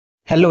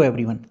Hello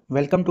everyone,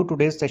 welcome to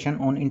today's session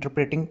on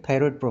interpreting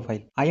thyroid profile.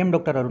 I am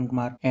Dr. Arun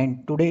Kumar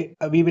and today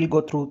we will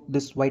go through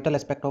this vital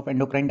aspect of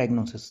endocrine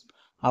diagnosis.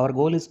 Our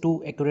goal is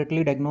to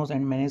accurately diagnose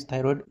and manage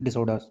thyroid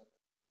disorders,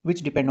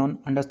 which depend on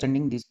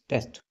understanding this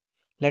test.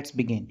 Let's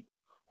begin.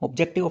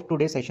 Objective of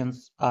today's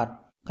sessions are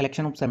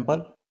collection of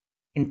sample,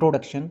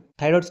 introduction,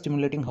 thyroid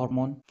stimulating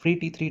hormone, free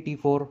T3,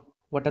 T4,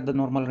 what are the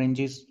normal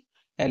ranges,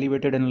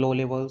 elevated and low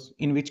levels,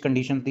 in which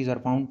conditions these are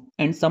found,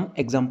 and some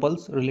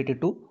examples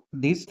related to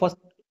these. First,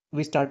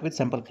 we start with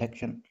sample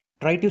collection.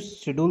 Try to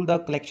schedule the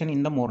collection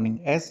in the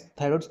morning as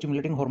thyroid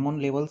stimulating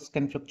hormone levels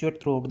can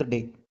fluctuate throughout the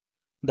day.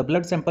 The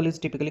blood sample is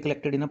typically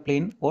collected in a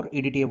plain or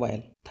EDTA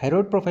vial.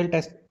 Thyroid profile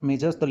test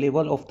measures the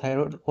level of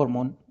thyroid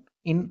hormone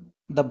in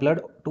the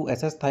blood to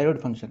assess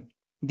thyroid function.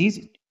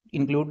 These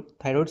include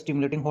thyroid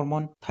stimulating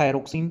hormone,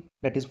 thyroxine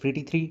that is free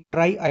T3,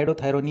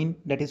 triiodothyronine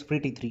that is free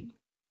T3,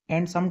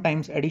 and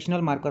sometimes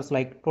additional markers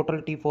like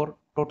total T4,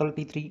 total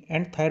T3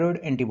 and thyroid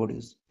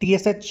antibodies.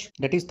 TSH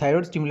that is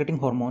thyroid stimulating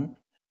hormone.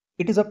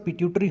 It is a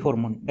pituitary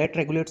hormone that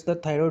regulates the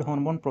thyroid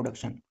hormone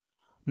production.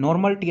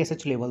 Normal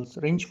TSH levels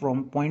range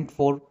from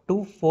 0.4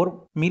 to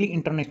 4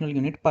 milli-international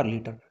unit per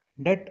liter.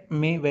 That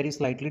may vary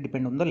slightly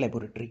depend on the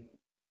laboratory.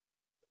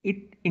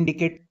 It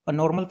indicates a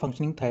normal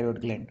functioning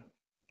thyroid gland.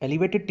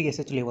 Elevated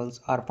TSH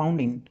levels are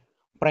found in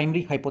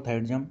primary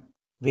hypothyroidism,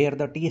 where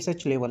the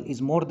TSH level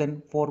is more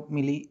than 4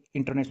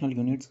 milli-international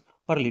units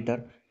per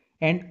liter,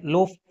 and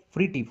low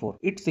free T4.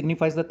 It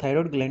signifies the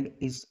thyroid gland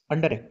is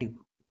underactive.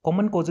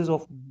 Common causes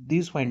of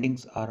these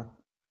findings are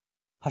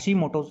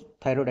Hashimoto's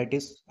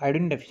thyroiditis,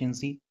 iodine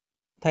deficiency,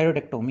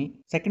 thyroidectomy.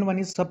 Second one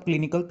is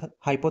subclinical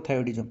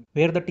hypothyroidism,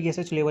 where the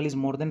TSH level is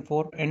more than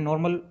 4 and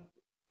normal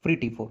free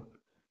T4.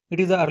 It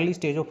is the early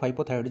stage of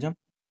hypothyroidism.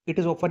 It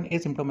is often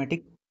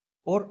asymptomatic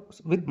or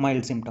with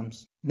mild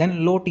symptoms.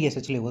 Then low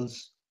TSH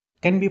levels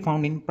can be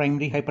found in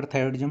primary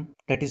hyperthyroidism,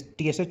 that is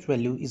TSH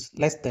value is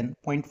less than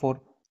 0.4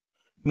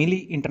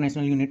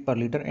 milli-international unit per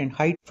liter, and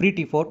high free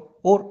T4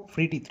 or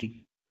free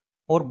T3,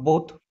 or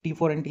both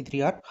T4 and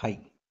T3 are high.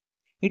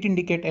 It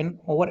indicates an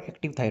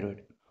overactive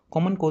thyroid.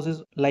 Common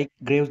causes like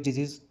Graves'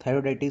 disease,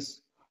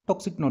 thyroiditis,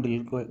 toxic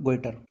nodular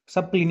goiter,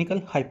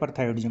 subclinical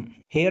hyperthyroidism.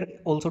 Here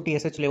also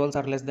TSH levels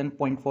are less than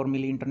 0.4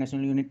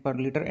 milli-international unit per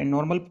liter and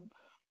normal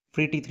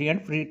free T3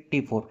 and free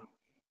T4.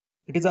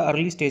 It is the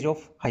early stage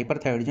of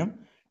hyperthyroidism.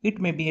 It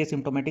may be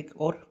asymptomatic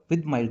or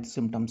with mild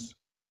symptoms.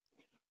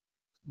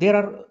 There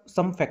are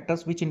some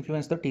factors which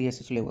influence the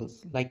TSH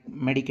levels, like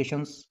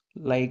medications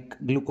like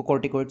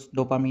glucocorticoids,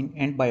 dopamine,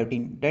 and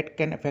biotin that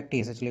can affect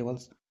TSH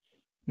levels.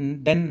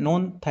 Then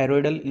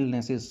non-thyroidal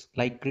illnesses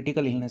like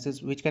critical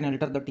illnesses which can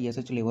alter the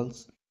TSH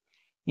levels.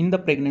 In the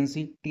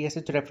pregnancy,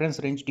 TSH reference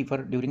range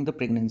differ during the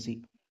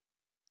pregnancy.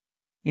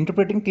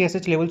 Interpreting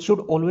TSH levels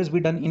should always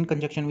be done in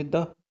conjunction with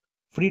the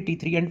free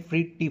T3 and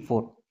free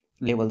T4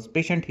 levels,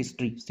 patient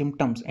history,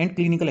 symptoms, and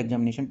clinical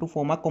examination to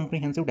form a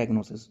comprehensive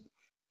diagnosis.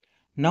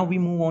 Now we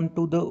move on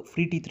to the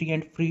free T3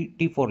 and free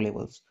T4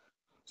 levels.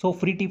 So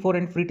free T4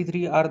 and free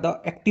T3 are the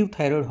active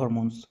thyroid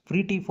hormones.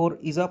 Free T4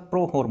 is a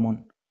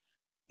prohormone.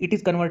 It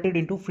is converted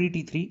into free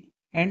T3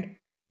 and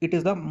it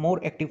is the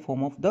more active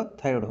form of the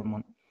thyroid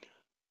hormone.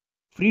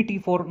 Free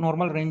T4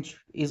 normal range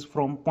is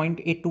from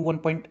 0.8 to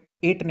 1.8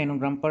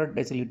 nanogram per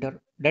deciliter.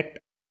 That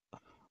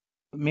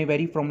may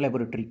vary from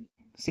laboratory.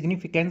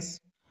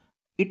 Significance: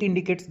 it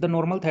indicates the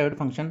normal thyroid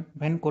function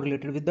when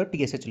correlated with the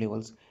TSH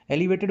levels.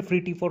 Elevated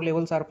free T4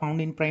 levels are found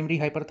in primary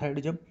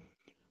hyperthyroidism.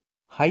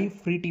 High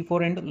free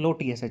T4 and low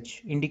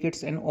TSH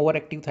indicates an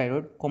overactive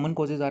thyroid. Common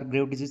causes are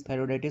Graves' disease,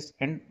 thyroiditis,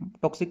 and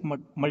toxic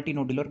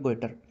multinodular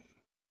goiter.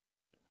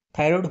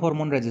 Thyroid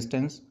hormone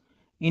resistance: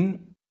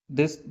 in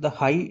this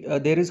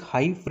there is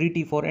high free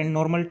T4 and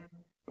normal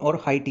or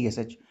high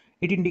TSH.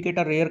 It indicates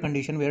a rare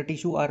condition where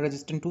tissue are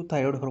resistant to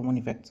thyroid hormone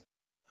effects.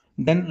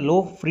 Then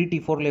low free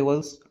T4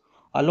 levels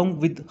along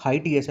with high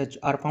TSH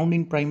are found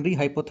in primary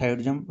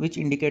hypothyroidism, which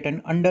indicate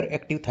an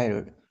underactive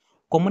thyroid.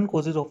 Common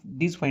causes of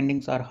these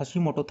findings are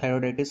Hashimoto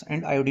thyroiditis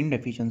and iodine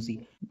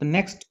deficiency. The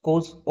next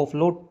cause of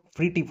low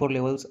free T4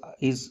 levels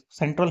is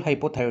central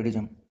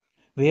hypothyroidism,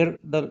 where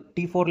the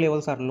T4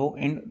 levels are low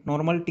and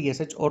normal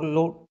TSH or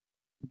low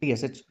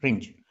TSH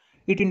range.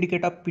 It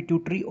indicates a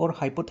pituitary or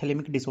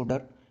hypothalamic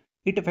disorder.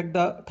 It affects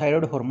the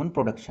thyroid hormone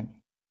production.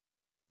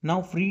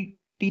 Now free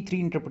T3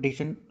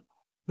 interpretation,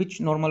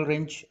 which normal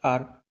range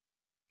are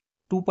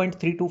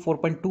 2.3 to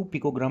 4.2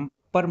 picogram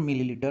per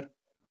milliliter.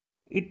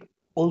 It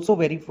also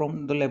vary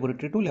from the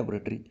laboratory to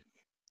laboratory.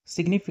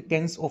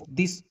 Significance of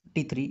this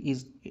T3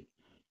 is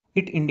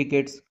it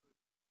indicates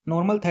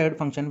normal thyroid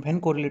function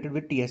when correlated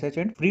with TSH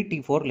and free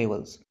T4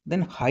 levels.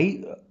 Then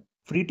high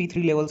free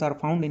T3 levels are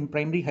found in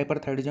primary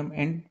hyperthyroidism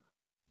and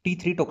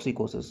T3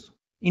 toxicosis.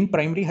 In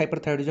primary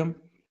hyperthyroidism,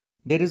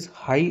 there is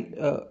high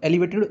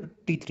elevated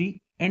T3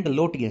 and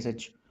low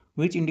TSH,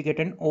 which indicate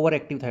an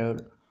overactive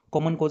thyroid.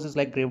 Common causes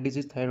like Graves'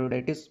 disease,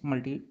 thyroiditis,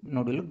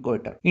 multinodular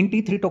goiter. In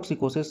T3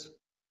 toxicosis,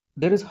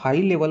 there is high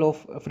level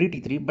of free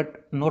T3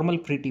 but normal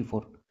free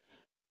T4.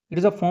 It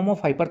is a form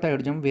of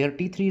hyperthyroidism where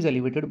T3 is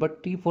elevated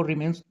but T4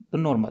 remains the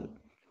normal.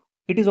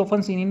 It is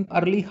often seen in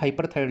early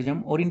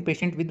hyperthyroidism or in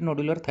patients with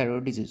nodular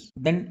thyroid disease.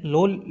 Then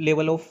low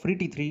level of free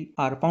T3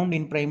 are found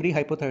in primary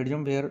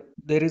hypothyroidism where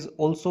there is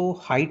also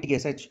high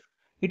TSH.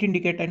 It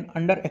indicates an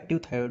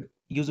underactive thyroid,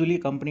 usually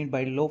accompanied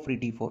by low free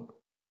T4.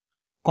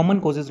 Common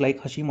causes like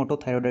Hashimoto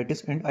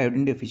thyroiditis and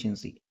iodine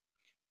deficiency.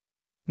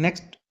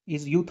 Next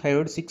is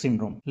euthyroid sick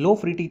syndrome. Low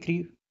free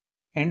T3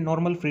 and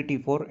normal free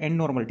T4 and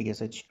normal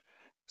TSH.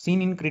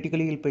 Seen in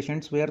critically ill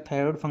patients where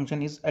thyroid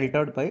function is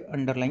altered by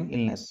underlying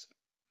illness.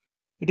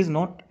 It is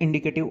not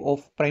indicative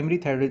of primary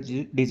thyroid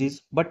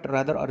disease but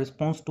rather a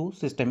response to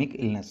systemic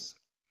illness.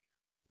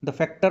 The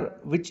factor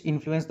which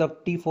influence the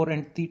T4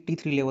 and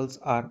T3 levels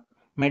are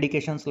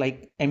medications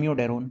like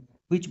amiodarone,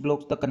 which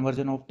blocks the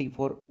conversion of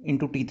T4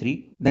 into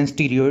T3, then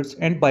steroids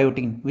and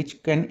biotin,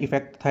 which can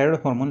affect thyroid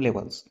hormone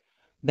levels.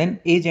 Then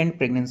age and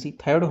pregnancy.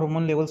 Thyroid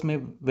hormone levels may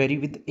vary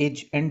with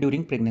age and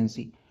during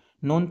pregnancy.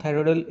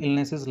 Non-thyroidal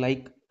illnesses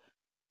like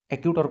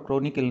acute or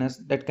chronic illness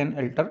that can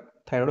alter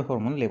thyroid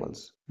hormone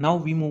levels. Now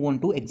we move on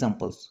to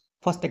examples.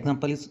 First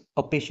example is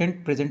a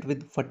patient present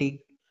with fatigue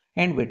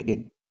and weight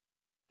gain.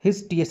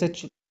 His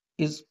TSH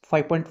is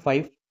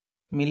 5.5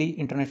 milli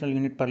international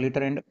unit per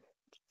liter and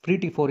free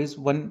T4 is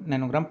 1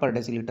 nanogram per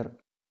deciliter.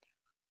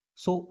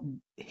 So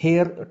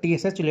here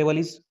TSH level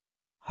is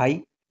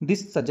high.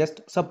 This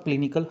suggests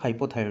subclinical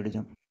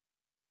hypothyroidism.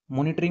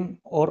 Monitoring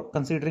or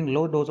considering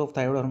low dose of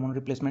thyroid hormone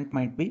replacement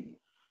might be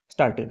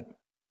started.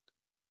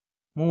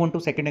 Move on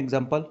to second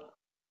example.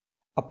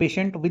 A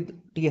patient with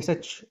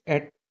TSH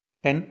at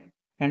 10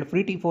 and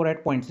free T4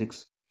 at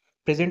 0.6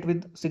 present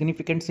with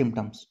significant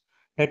symptoms.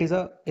 That is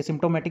a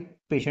asymptomatic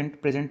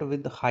patient present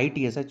with high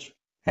TSH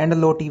and a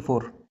low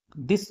T4.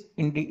 This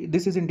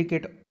is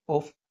indicative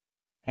of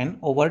an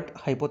overt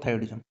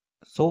hypothyroidism.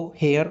 So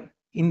here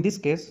in this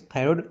case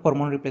thyroid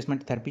hormone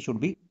replacement therapy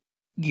should be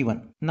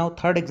given. Now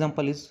third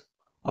example is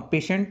a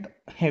patient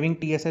having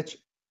TSH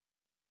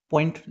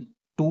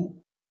 0.2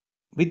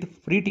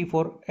 with free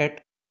T4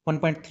 at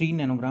 1.3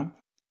 nanogram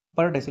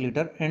per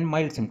deciliter and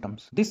mild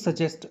symptoms. This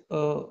suggests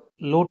a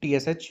low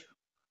TSH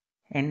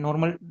and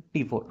normal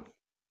T4.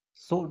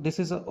 So this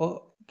is a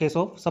case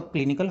of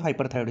subclinical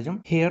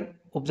hyperthyroidism. Here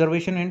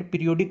observation and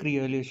periodic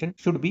re-evaluation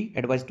should be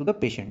advised to the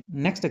patient.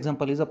 Next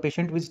example is a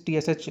patient with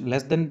TSH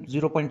less than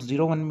 0.01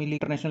 milli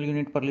international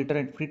unit per liter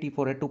and free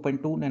T4 at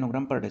 2.2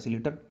 nanogram per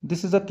deciliter.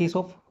 This is a case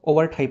of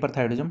overt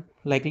hyperthyroidism,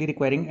 likely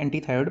requiring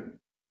anti-thyroid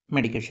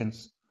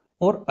medications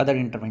or other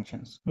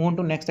interventions. Move on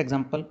to next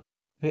example.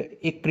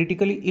 A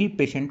critically ill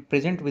patient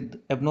present with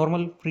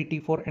abnormal free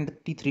T4 and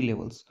T3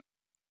 levels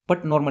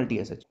but normal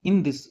TSH.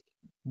 In this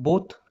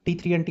both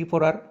T3 and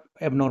T4 are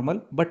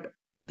abnormal but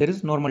there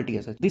is normal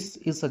TSH. This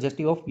is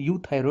suggestive of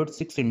euthyroid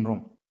sick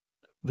syndrome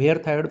where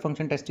thyroid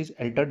function test is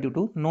altered due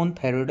to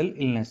non-thyroidal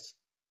illness.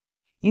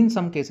 In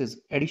some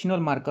cases additional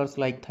markers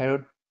like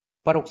thyroid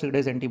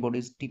peroxidase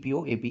antibodies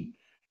TPO-AB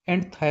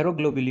and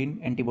thyroglobulin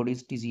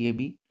antibodies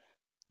TGAB,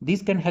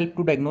 these can help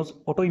to diagnose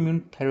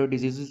autoimmune thyroid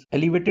diseases.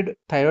 Elevated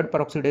thyroid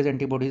peroxidase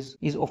antibodies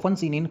is often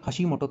seen in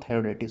Hashimoto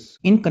thyroiditis.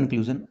 In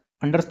conclusion,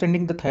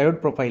 understanding the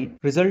thyroid profile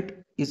result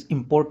is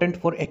important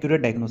for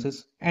accurate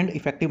diagnosis and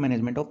effective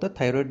management of the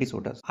thyroid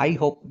disorders. I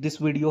hope this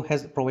video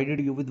has provided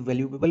you with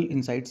valuable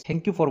insights.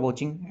 Thank you for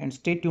watching and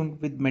stay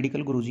tuned with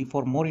Medical Guruji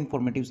for more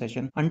informative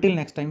session. Until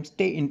next time,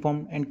 stay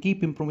informed and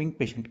keep improving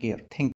patient care. Thank you.